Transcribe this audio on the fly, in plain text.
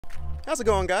How's it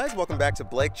going, guys? Welcome back to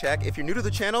Blake Check. If you're new to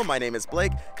the channel, my name is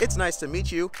Blake. It's nice to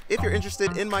meet you. If you're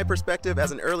interested in my perspective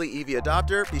as an early EV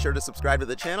adopter, be sure to subscribe to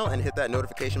the channel and hit that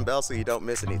notification bell so you don't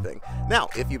miss anything. Now,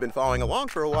 if you've been following along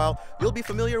for a while, you'll be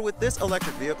familiar with this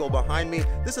electric vehicle behind me.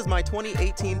 This is my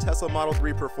 2018 Tesla Model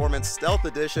 3 Performance Stealth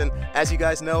Edition. As you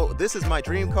guys know, this is my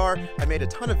dream car. I made a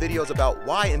ton of videos about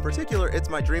why in particular it's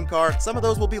my dream car. Some of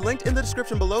those will be linked in the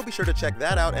description below. Be sure to check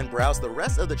that out and browse the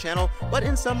rest of the channel. But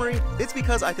in summary, it's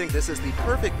because I think this is the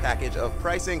perfect package of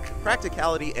pricing,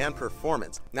 practicality, and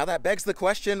performance. Now that begs the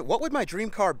question, what would my dream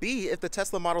car be if the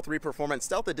Tesla Model 3 Performance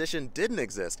Stealth Edition didn't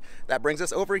exist? That brings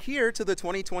us over here to the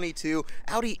 2022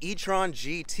 Audi e-tron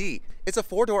GT. It's a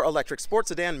four-door electric sports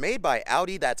sedan made by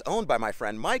Audi that's owned by my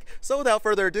friend Mike. So without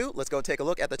further ado, let's go take a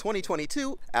look at the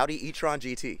 2022 Audi e-tron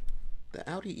GT. The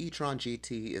Audi e-tron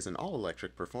GT is an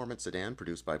all-electric performance sedan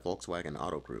produced by Volkswagen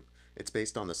Autogroup. It's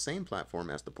based on the same platform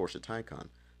as the Porsche Taycan.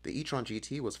 The e-tron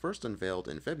GT was first unveiled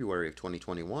in February of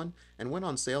 2021 and went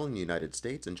on sale in the United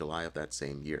States in July of that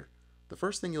same year. The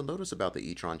first thing you'll notice about the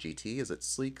e-tron GT is its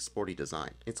sleek, sporty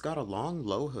design. It's got a long,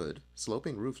 low hood,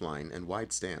 sloping roofline, and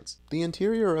wide stance. The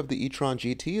interior of the e-tron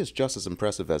GT is just as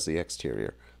impressive as the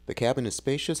exterior. The cabin is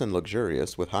spacious and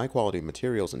luxurious with high-quality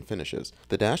materials and finishes.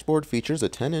 The dashboard features a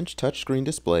 10-inch touchscreen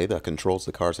display that controls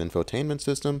the car's infotainment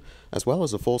system, as well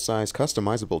as a full-size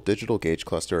customizable digital gauge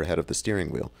cluster ahead of the steering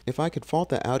wheel. If I could fault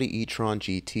the Audi e-tron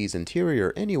GT's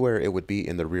interior anywhere, it would be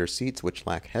in the rear seats, which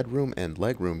lack headroom and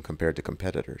legroom compared to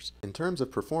competitors. In terms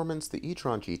of performance, the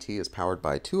e-tron GT is powered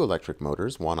by two electric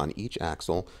motors, one on each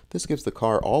axle. This gives the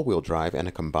car all-wheel drive and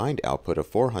a combined output of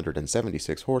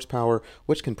 476 horsepower,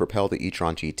 which can propel the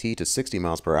e-tron GT to 60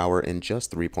 miles per hour in just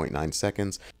 3.9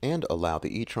 seconds and allow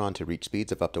the e-tron to reach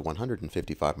speeds of up to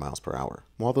 155 miles per hour.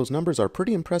 While those numbers are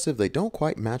pretty impressive, they don't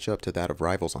quite match up to that of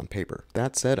rivals on paper.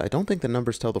 That said, I don't think the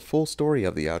numbers tell the full story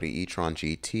of the Audi e-tron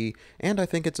GT, and I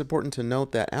think it's important to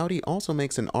note that Audi also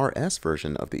makes an RS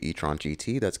version of the e-tron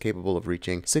GT that's capable of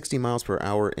reaching 60 miles per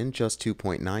hour in just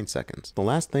 2.9 seconds. The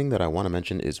last thing that I want to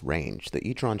mention is range. The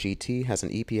e-tron GT has an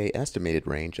EPA estimated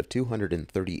range of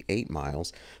 238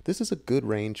 miles. This is a good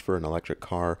range for an electric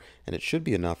car, and it should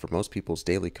be enough for most people's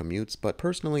daily commutes, but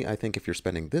personally I think if you're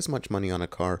spending this much money on a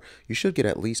car, you should get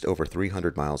at least over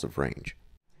 300 miles of range.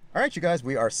 Alright you guys,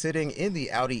 we are sitting in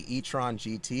the Audi e-tron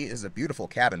GT. It is a beautiful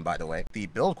cabin, by the way. The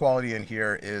build quality in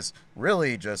here is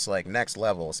really just like next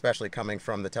level, especially coming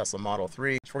from the Tesla Model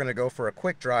 3. We're going to go for a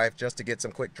quick drive just to get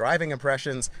some quick driving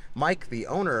impressions. Mike, the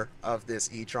owner of this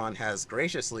e-tron, has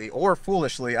graciously, or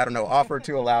foolishly, I don't know, offered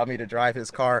to allow me to drive his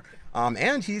car.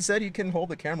 And he said he can hold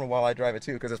the camera while I drive it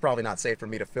too, because it's probably not safe for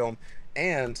me to film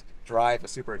and drive a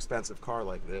super expensive car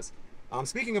like this.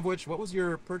 Speaking of which, what was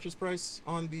your purchase price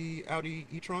on the Audi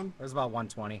e-tron? It was about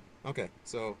 $120. Okay,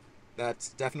 so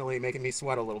that's definitely making me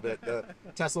sweat a little bit. The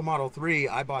Tesla Model 3,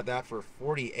 I bought that for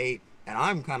 $48, and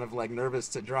I'm kind of like nervous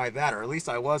to drive that, or at least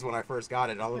I was when I first got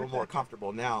it. I'm a little more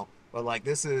comfortable now, but like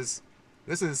this is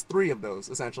three of those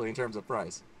essentially in terms of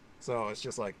price. So it's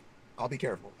just like, I'll be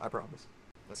careful, I promise.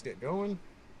 Let's get going.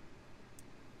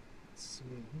 Let's see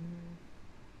here.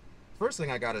 First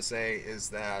thing I gotta say is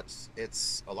that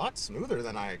it's a lot smoother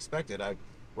than I expected.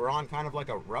 We're on kind of like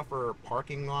a rougher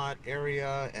parking lot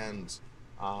area, and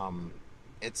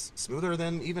it's smoother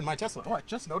than even my Tesla. Oh, I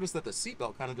just noticed that the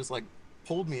seatbelt kind of just like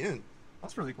pulled me in.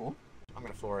 That's really cool. I'm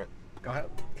gonna floor it. Go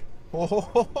ahead.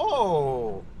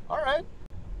 Oh, all right.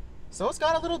 So it's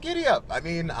got a little giddy up. I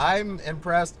mean, I'm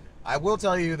impressed. I will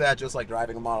tell you that just like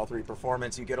driving a Model 3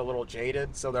 Performance, you get a little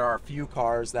jaded. So there are a few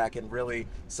cars that can really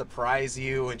surprise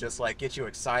you and just like get you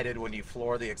excited when you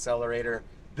floor the accelerator.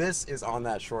 This is on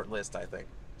that short list, I think.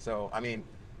 So, I mean,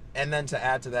 and then to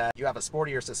add to that, you have a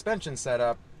sportier suspension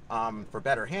setup for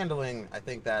better handling. I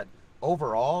think that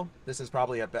overall, this is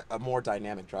probably a more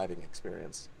dynamic driving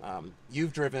experience.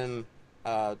 You've driven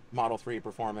Model 3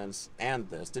 Performance and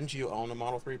this. Didn't you own a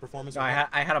Model 3 Performance? No,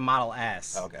 I had a Model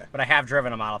S. Okay. But I have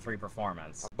driven a Model 3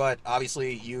 Performance. But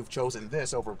obviously you've chosen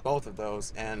this over both of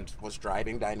those, and was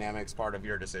driving dynamics part of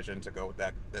your decision to go with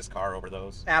this car over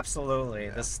those? Absolutely.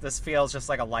 Yeah. This feels just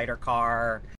like a lighter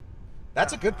car.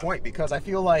 That's a good point, because I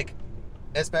feel like,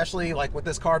 especially like with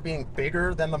this car being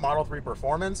bigger than the Model 3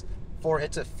 Performance, for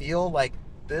it to feel like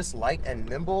this light and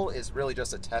nimble is really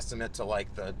just a testament to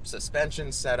like the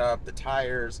suspension setup, the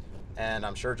tires, and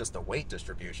I'm sure just the weight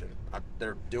distribution.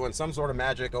 They're doing some sort of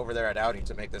magic over there at Audi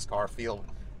to make this car feel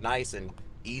nice and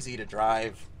easy to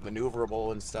drive,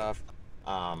 maneuverable and stuff.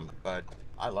 But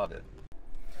I love it.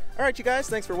 Alright you guys,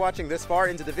 thanks for watching this far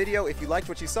into the video. If you liked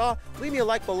what you saw, leave me a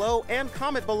like below and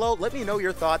comment below. Let me know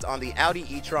your thoughts on the Audi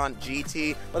e-tron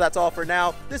GT. Well, that's all for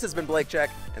now. This has been Blake Check,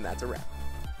 and that's a wrap.